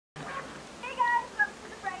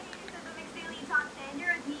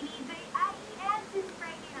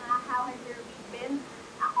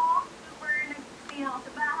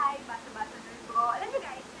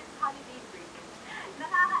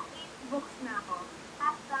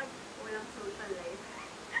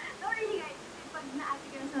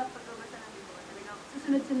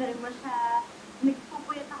sunod-sunod mo siya.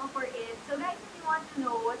 Nagpupuyat ako for it. So guys, if you want to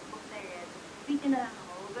know what books I read, tweet na lang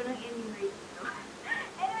ako. Huwag nang enumerate dito.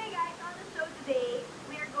 Anyway guys, on the show today,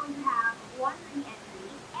 we are going to have one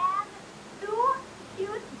re-entry and two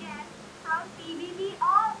cute guests from PBB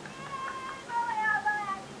All In! Mamayabang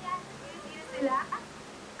natin yan. Cute sila.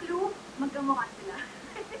 Clue, magkamukha sila.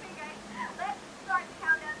 Anyway guys, let's start the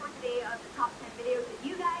countdown for today of the top 10 videos that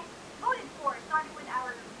you guys voted for, starting with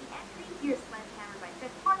our re-entry. Here's Sledgehammer by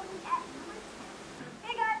Fifth Harmony at number 10.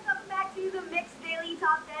 Hey guys, welcome back to the MYX Daily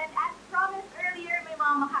Top 10. As promised earlier, may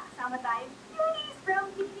mga makakasama tayo. Beauties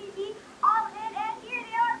from PBB All In, and here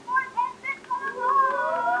they are, fourth and fifth.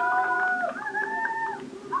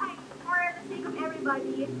 Okay, for the sake of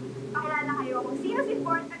everybody, pakilala kayo kung sino si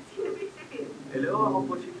fourth at sino si fifth. Hello, ako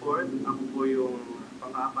po si Ford. Ako po yung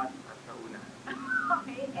pang-apat at nauna.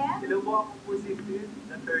 Okay, and? Hello po, ako po si Fifth,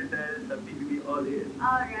 the turtle sa PBB All In.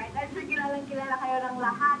 Alright, I'm sure kilalang-kilala kayo ng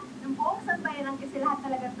lahat ng buong sambayanan kasi lahat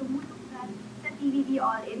talaga tumutugtad sa PBB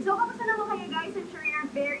All In. So, kamusta naman kayo guys? I'm sure you're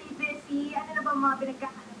very busy. Ano na ba mga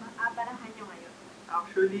pinagkakabarahan nyo ngayon?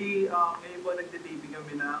 Actually, ngayon po nagtitaping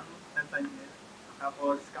kami ng Nathaniel.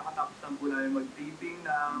 Tapos, kakatapos lang po namin mag-taping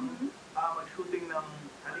ng, mag-shooting ng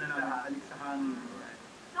Aliksahang.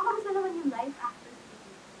 So, kamusta naman yung life after taping?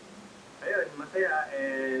 Ayun, masaya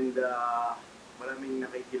and maraming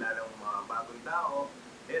nakikilala ng mga bagong tao.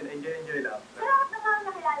 Ayun, enjoy lang. Sa lahat ng mga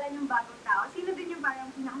nakilala yung bagong tao, sino din yung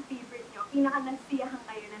parang pinaka-favorite nyo? Pinaka-nasiyahan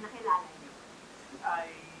kayo na nakilala nyo?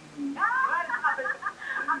 Ay...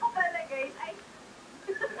 Ako pala guys, ay...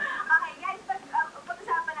 Okay guys,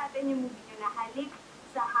 pag-usapan natin yung movie nyo na Halik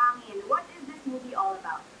sa Hangin. What is this movie all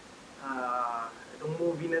about? Itong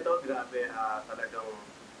movie na to, grabe, talagang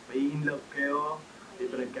may in love kayo.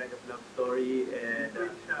 Different kind of love story and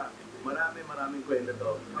maraming kwento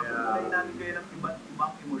to. Kaya namin kayo ng iba't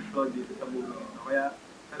ibang emosyon dito sa movie nito. Kaya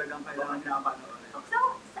talagang kailangan niya panoorin.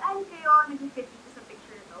 So, saan kayo nag-fit dito sa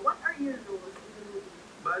picture nito? What are your roles in the movie?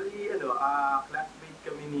 Bali, classmate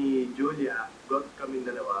kami ni Julia, got kami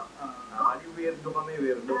dalawa. Bali, weirdo.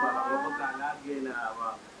 Parang mapagka lagi na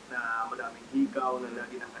madaming hikaw na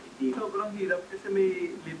lagi nakaitim. Sobrang hirap kasi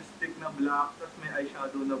may lipstick na black, tapos may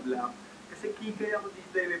eyeshadow na black. Kasi kikay ako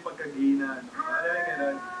dito may pagkagina.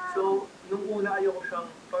 Ganun. So, nung una ayoko siyang,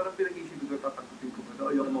 parang pinag-isip ko, tatakutin ko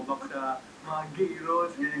ba? Ayoko mabak sa mga gay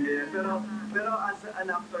roles, ganyan. Pero as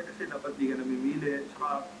an actor kasi dapat di ka namimili.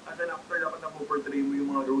 Saka as an actor dapat napoportray mo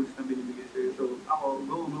yung mga roles na binibigay sa'yo. So, ako,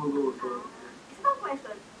 go. So, isa pang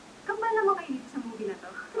question, kambal naman kayo dito sa movie na to?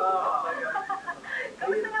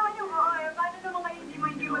 Kamusta naman yung paano naman kayo hindi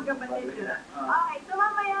magkapatid? Okay, so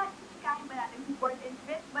mamaya, ikahin pa natin si fourth and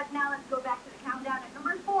fifth. But now, let's go back to the countdown. At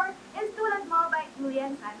number 4 is Tulad Mo by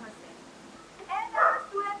Julian San Jose. And that was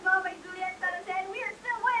Tulad Mo by Julian San Jose. And we are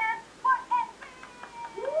still with fourth and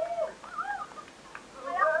fifth!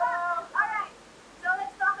 Alright, so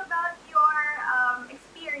let's talk about your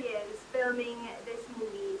experience filming this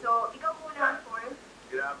movie. So, ikaw muna, fourth.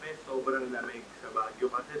 grabe, sobrang lamig sa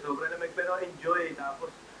Baguio. Kasi sobrang lamig, pero enjoy.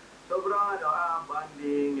 Tapos, sobrang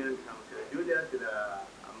bonding. Yan, kasama sila Julia, sila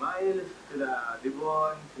Miles, sila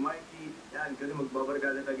Devon, si Mikey. Yan, kasi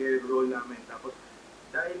magbabarkada tayo yung role namin. Tapos,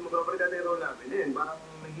 dahil magbabarkada yung role namin, yun, parang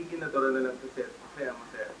nagiging natural na lang sa set.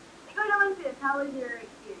 Masaya. Ikaw naman, sis, how was your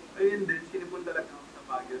experience? Ayun din, sinipon talaga ako sa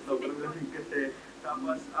Baguio. Sobrang lamig kasi.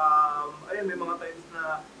 Tapos, ayun, may mga times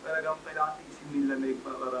na talagang kailangan tiisin yung lamig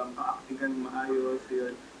para maka-acting ka ng maayos.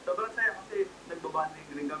 Yun. Sobrang saya kasi nagbabanding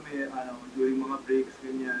rin kami during mga breaks,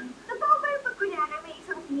 ganyan. Totoo ba yung pag kunyari may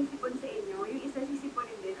isang sinisipon sa inyo, yung isa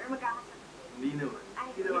sisiponin din, or magkakasakit? Hindi naman.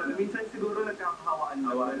 Ay, Hindi naman. Minsan siguro nagkakahawaan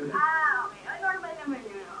naman. Okay. Normal naman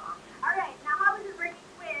yun. Alright, now how is it working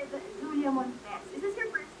with Julia Montes? Is this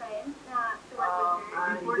your first time to work with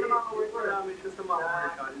her? Before nakaka-work ko namin siya sa mga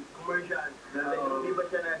commercial. Dahil hindi ba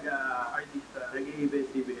siya nag-artista,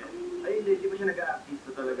 nag-ABS-CBN? Ay, hindi ba siya nag-artista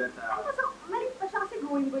talaga sa... Ay, so, malit pa siya kasi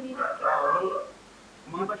going bulilit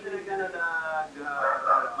Hindi ba siya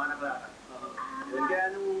nag-manaklara?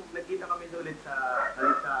 Kaya nung nagkita kami ulit sa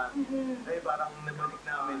Aliksahang, ay parang nabalik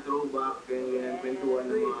namin throwback, ganyan,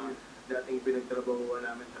 kwentuhan ng mga dating pinagtrabahuan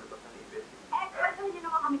namin sa labas ng ABS. Kwentuhan niyo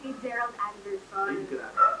naman kami kay Gerald Anderson. Ay,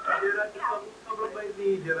 grabe. Sobrang bait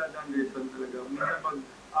ni Gerald Anderson talaga. Minsan pag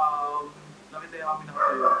nakita niya kami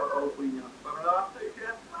nakatayo, pag-aupoy niya, parang nakakatayo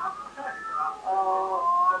siya.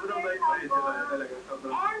 Sobrang bait pa rin sila talaga.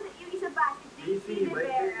 And yung isa pa, si JC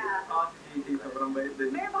Rivera. Si JC, sobrang bait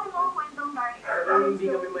din. Meron ba kayo mga kwentong dark? Pero hindi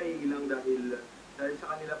kami maiilang dahil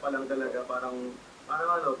sa kanila pa lang talaga parang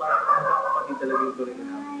magkakapatid talaga yung tuloy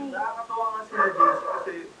nila. Nakakatawa nga sila JC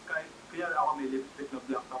kasi kahit kaya ako may lipstick na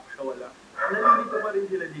black, ako siya wala. Nalilito pa rin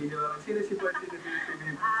sila JC. Sinisipan sila JC.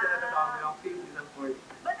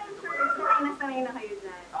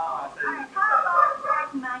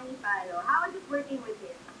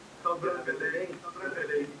 Sobrang galing. Sobrang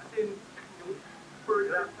galing. As in, yung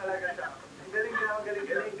perfect talaga siya. Ang galing niya, ang galing.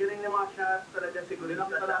 Galing ng mga shots talaga siguro. Lang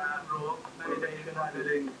talaga bro. Nanilayin ka na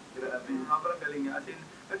galing. Grabe. Sobrang galing niya. As in,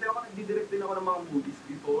 kasi ako nagdidirect din ako ng mga movies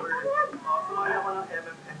before. Sumali ako ng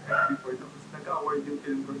MMFF before. Tapos nagka-award yung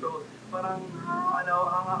film ko. So, parang,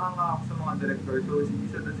 hanga-hanga ako sa mga director. So,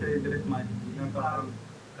 isa doon sa direct man. Parang,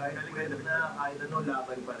 kahit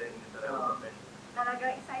laban pa rin yung talaga professional. Talaga,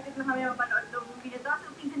 excited na kami mapanood ng movie na to. So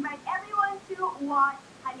please invite everyone to watch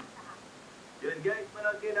Halik sa Hangin. Yun guys,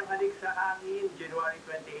 manood kayo ng Halik sa Hangin, January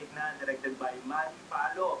 28 na, directed by Manny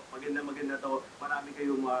Palo. Maganda to. Marami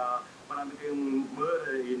kayong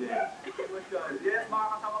yun eh. Yes,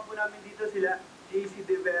 makakasama po namin dito sila, JC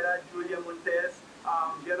De Vera, Julia Montes,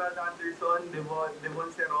 Gerald Anderson,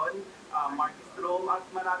 Devon Seron, Marky Strom, at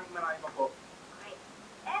maraming pa po. Okay.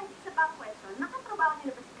 And isa pang question, nakatrabaho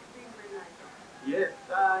nila ba si Catherine Bernardo? Yes,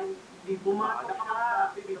 hindi pumasok siya sa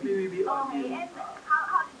PBB Okay, and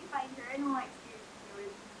how did you find her? Anong mga experience niyo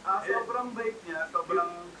with her? Sobrang bait niya,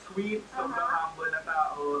 sobrang sweet, sobrang humble na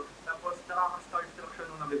tao. Tapos nakaka-starstruck siya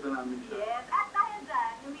nung nakita namin siya. Yes, at dahil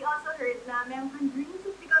dyan, we also heard na meron kang dream